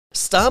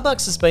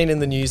Starbucks has been in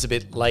the news a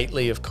bit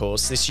lately, of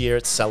course. This year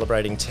it's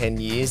celebrating 10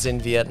 years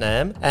in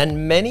Vietnam,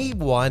 and many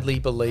widely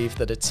believe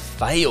that it's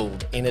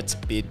failed in its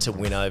bid to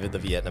win over the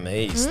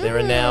Vietnamese. There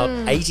are now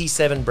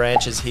 87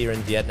 branches here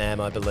in Vietnam,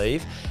 I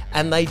believe,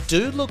 and they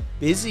do look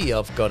busy,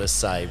 I've got to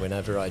say,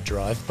 whenever I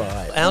drive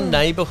by. Our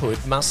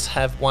neighbourhood must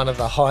have one of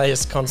the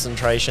highest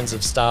concentrations of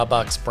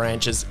Starbucks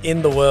branches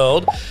in the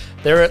world.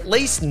 There are at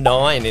least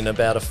 9 in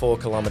about a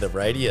 4-kilometre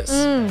radius.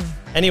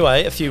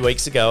 Anyway, a few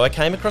weeks ago, I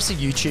came across a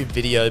YouTube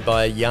video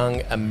by a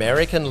young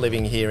American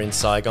living here in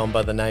Saigon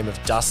by the name of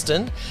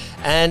Dustin,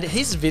 and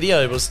his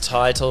video was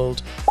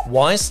titled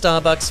 "Why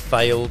Starbucks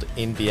Failed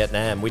in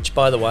Vietnam," which,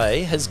 by the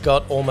way, has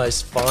got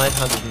almost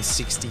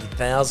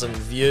 560,000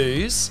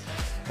 views.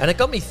 And it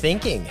got me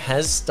thinking,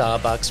 has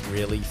Starbucks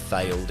really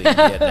failed in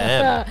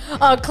Vietnam?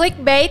 Oh,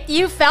 clickbait,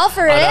 you fell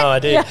for it. I know, I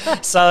did.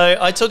 So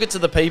I took it to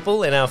the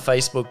people in our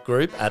Facebook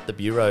group at the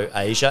Bureau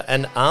Asia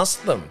and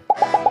asked them.